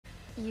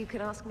You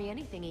can ask me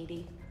anything,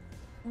 Edie.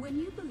 When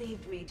you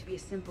believed me to be a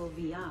simple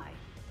VI,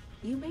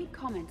 you made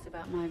comments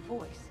about my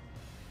voice.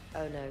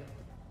 Oh no.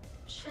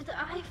 Should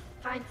I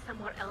find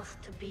somewhere else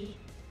to be?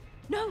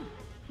 No!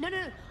 No.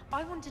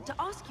 I wanted to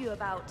ask you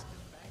about...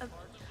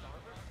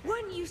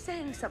 weren't you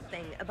saying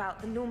something about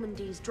the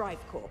Normandy's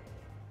Drive Corps?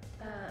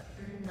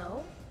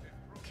 No.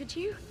 Could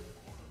you?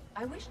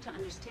 I wish to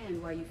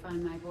understand why you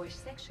find my voice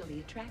sexually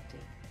attractive.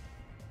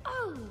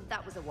 Oh,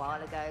 that was a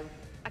while ago.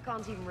 I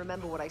can't even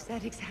remember what I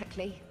said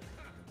exactly.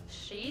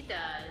 She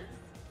does.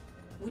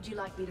 Would you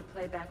like me to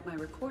play back my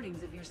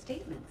recordings of your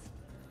statements?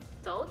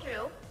 Told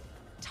you.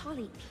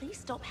 Tali, please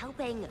stop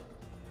helping.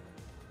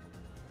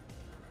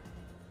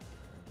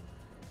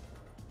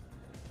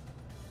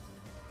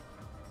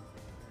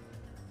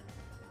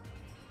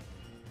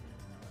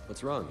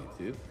 What's wrong,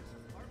 you two?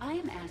 I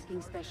am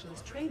asking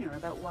Specialist Trainer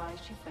about why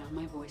she found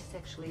my voice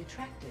sexually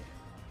attractive.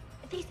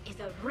 This is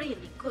a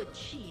really good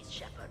cheese,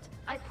 Shepard.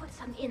 I put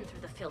some in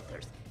through the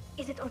filters.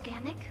 Is it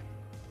organic?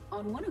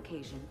 On one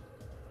occasion,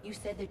 you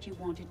said that you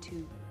wanted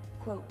to,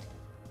 quote,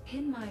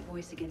 pin my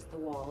voice against the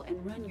wall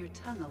and run your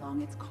tongue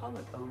along its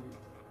collarbone.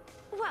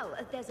 Well,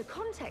 there's a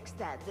context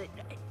there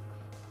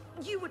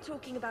that... you were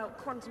talking about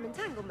quantum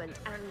entanglement,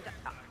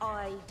 and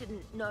I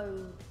didn't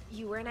know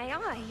you were an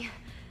AI.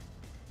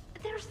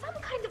 There's some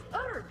kind of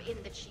herb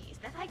in the cheese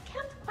that I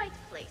can't quite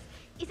place.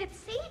 Is it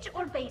sage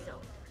or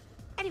basil?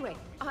 Anyway,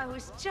 I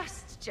was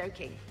just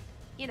joking.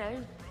 You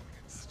know,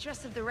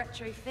 stress of the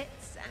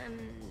retrofits and...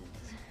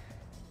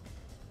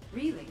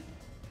 Really?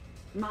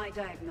 My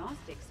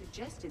diagnostics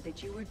suggested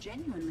that you were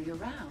genuinely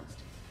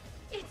aroused.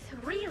 It's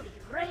really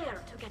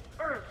rare to get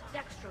herb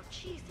dextro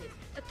cheeses.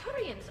 The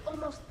Turians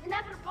almost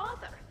never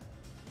bother.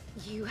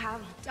 You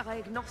have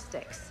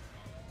diagnostics.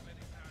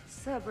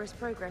 Cerberus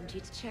programmed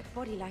you to check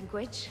body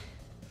language.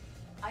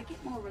 I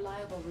get more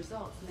reliable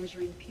results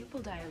measuring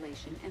pupil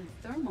dilation and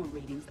thermal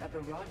readings of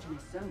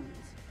erogenous zones.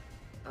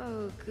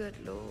 Oh, good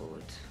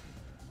lord.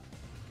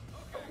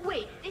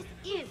 Wait, this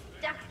is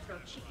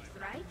dextro cheese,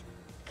 right?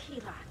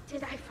 Keela,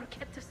 did I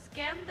forget to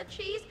scan the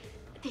cheese?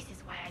 This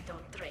is why I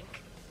don't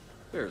drink.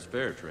 Fair is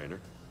fair, Trainer.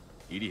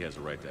 Edie has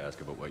a right to ask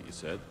about what you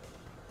said.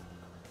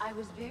 I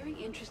was very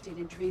interested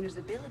in Trainer's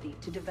ability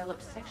to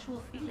develop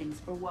sexual feelings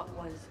for what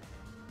was,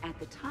 at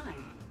the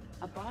time,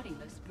 a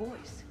bodiless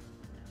voice.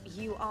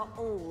 You are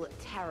all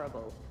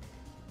terrible.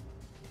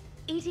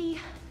 Edie,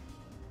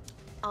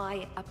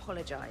 I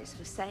apologize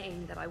for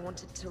saying that I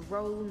wanted to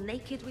roll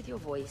naked with your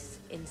voice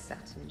in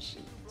satin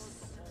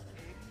sheets.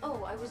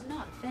 Oh, I was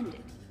not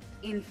offended.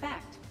 In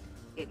fact,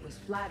 it was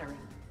flattering.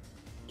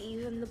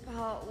 Even the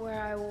part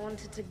where I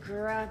wanted to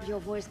grab your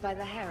voice by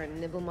the hair and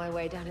nibble my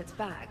way down its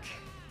back.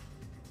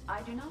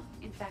 I do not,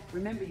 in fact,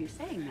 remember you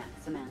saying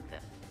that,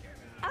 Samantha.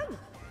 Oh,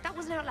 that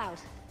wasn't out loud.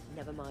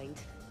 Never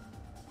mind.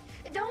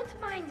 Don't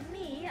mind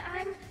me.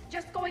 I'm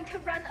just going to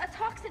run a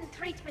toxin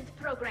treatment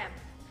program,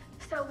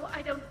 so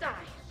I don't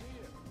die.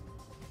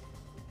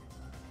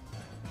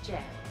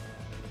 Jeff.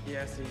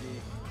 Yes, Edie.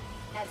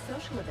 At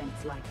social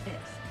events like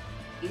this,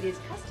 it is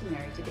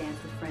customary to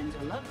dance with friends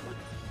or loved ones.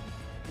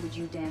 Would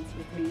you dance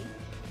with me?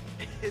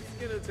 It's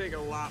gonna take a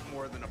lot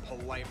more than a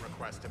polite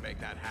request to make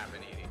that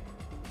happen, Edie.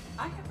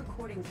 I have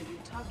recordings of you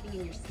talking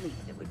in your sleep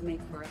that would make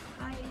for a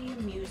highly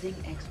amusing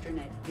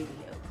extranet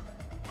video.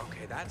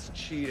 Okay, that's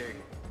cheating.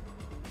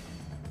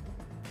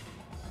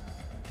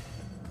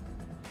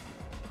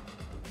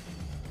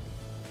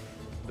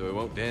 So he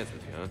won't dance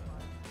with you, huh?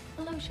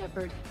 Hello,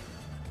 Shepard.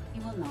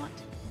 You will not.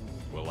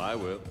 Well, I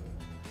will.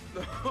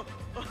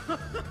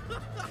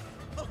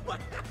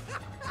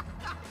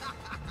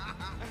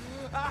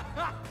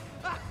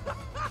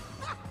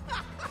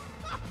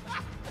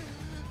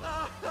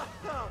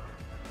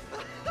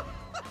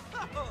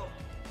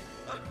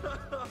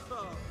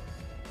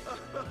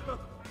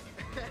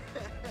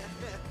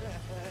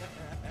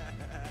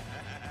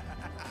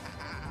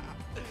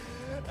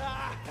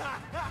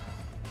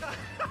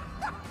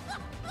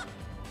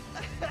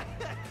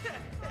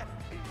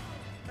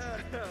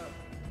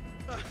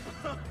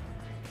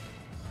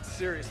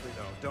 Seriously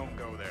though, don't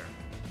go there.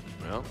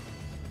 Well,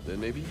 then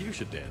maybe you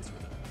should dance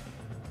with him.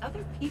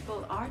 Other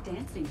people are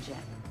dancing,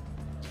 Jeff.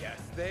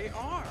 Yes, they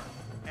are.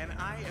 And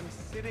I am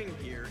sitting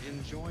here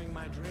enjoying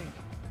my drink.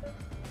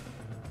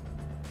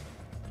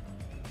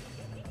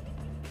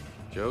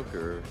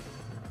 Joker,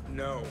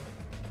 No.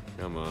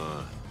 come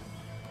on.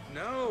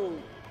 No.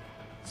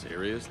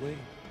 Seriously?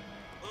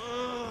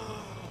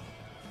 Ugh.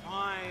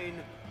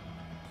 Fine.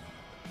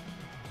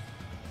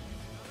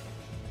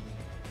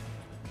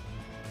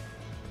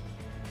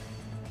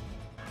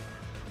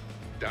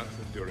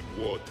 Dancers during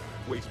wartime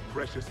waste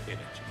precious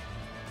energy.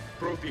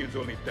 Protheans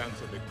only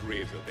dance on the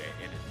graves of their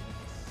enemies.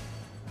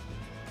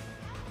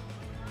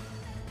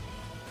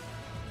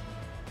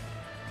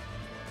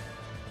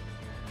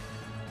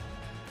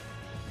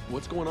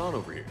 What's going on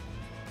over here?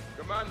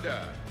 Commander,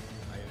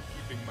 I am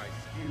keeping my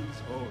skills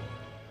honed.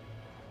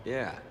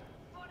 Yeah,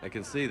 I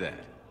can see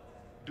that.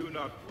 Do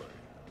not worry.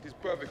 It is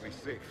perfectly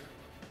safe.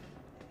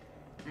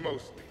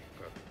 Mostly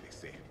perfectly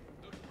safe.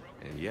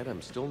 And yet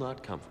I'm still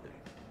not comforted.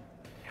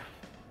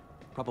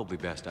 Probably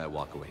best I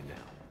walk away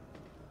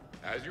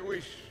now. As you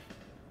wish.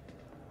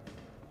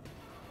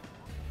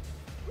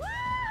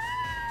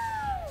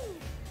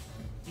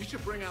 You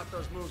should bring out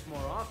those moves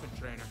more often,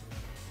 Trainer.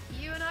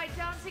 You and I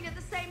dancing at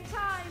the same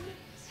time?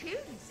 Too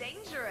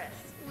dangerous.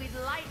 We'd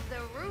light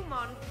the room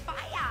on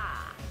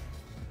fire.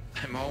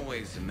 I'm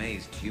always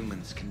amazed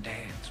humans can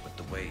dance with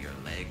the way your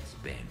legs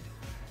bend.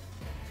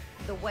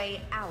 The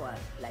way our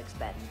legs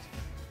bend.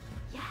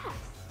 Yes,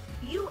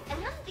 you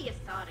and the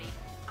Asari.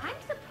 I'm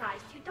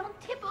surprised you don't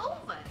tip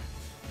over.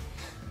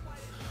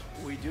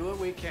 We do what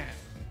we can.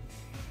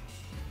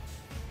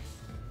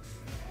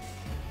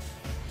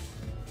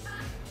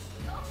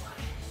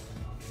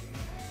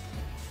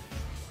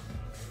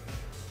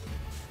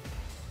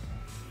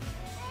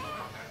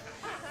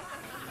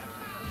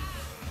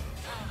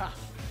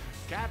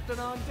 Captain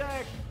on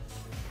deck!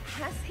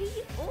 Has he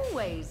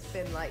always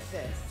been like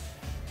this?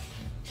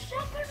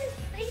 Shepard is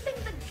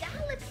saving the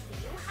galaxy.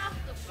 You have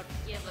to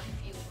forgive a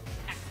few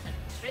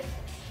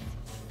eccentricities.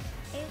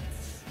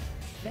 It's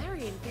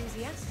very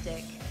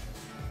enthusiastic.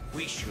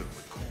 We should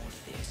record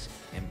this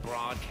and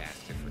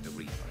broadcast it for the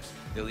Reapers.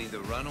 They'll either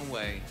run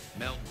away,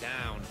 melt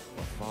down,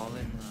 or fall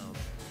in love.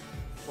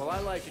 Well, I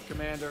like it,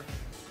 Commander.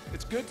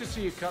 It's good to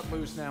see you cut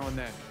loose now and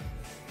then.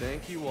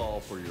 Thank you all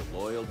for your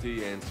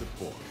loyalty and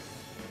support.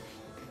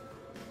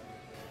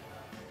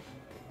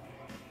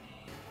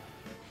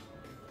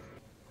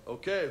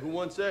 Okay, who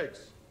wants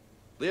eggs?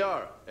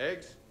 Liara,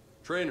 eggs?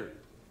 Trainer.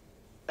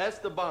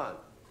 Esteban,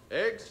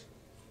 eggs?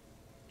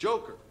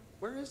 Joker,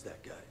 where is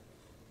that guy?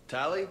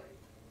 Tally?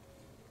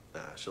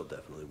 Nah, she'll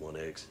definitely want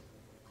eggs.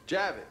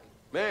 Javik,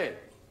 man,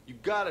 you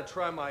gotta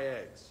try my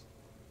eggs.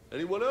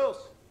 Anyone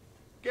else?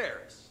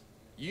 Garrus,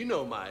 you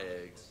know my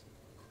eggs.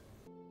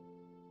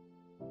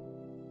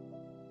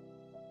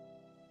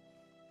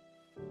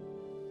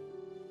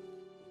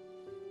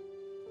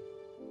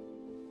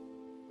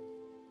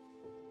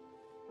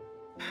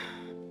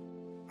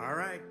 All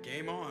right,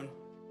 game on.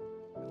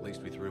 At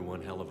least we threw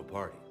one hell of a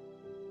party.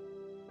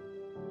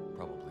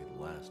 Probably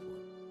the last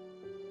one.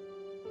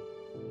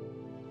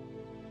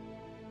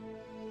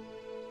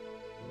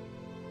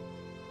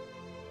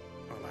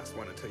 Well, last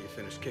one until you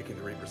finish kicking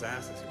the Reaper's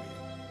asses, you mean?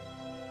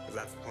 Because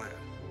that's the plan.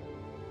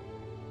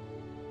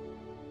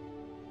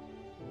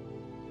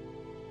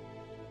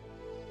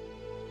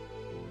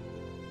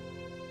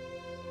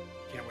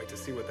 Can't wait to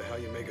see what the hell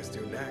you make us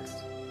do next.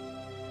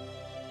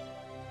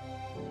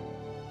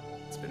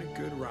 It's been a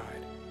good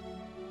ride.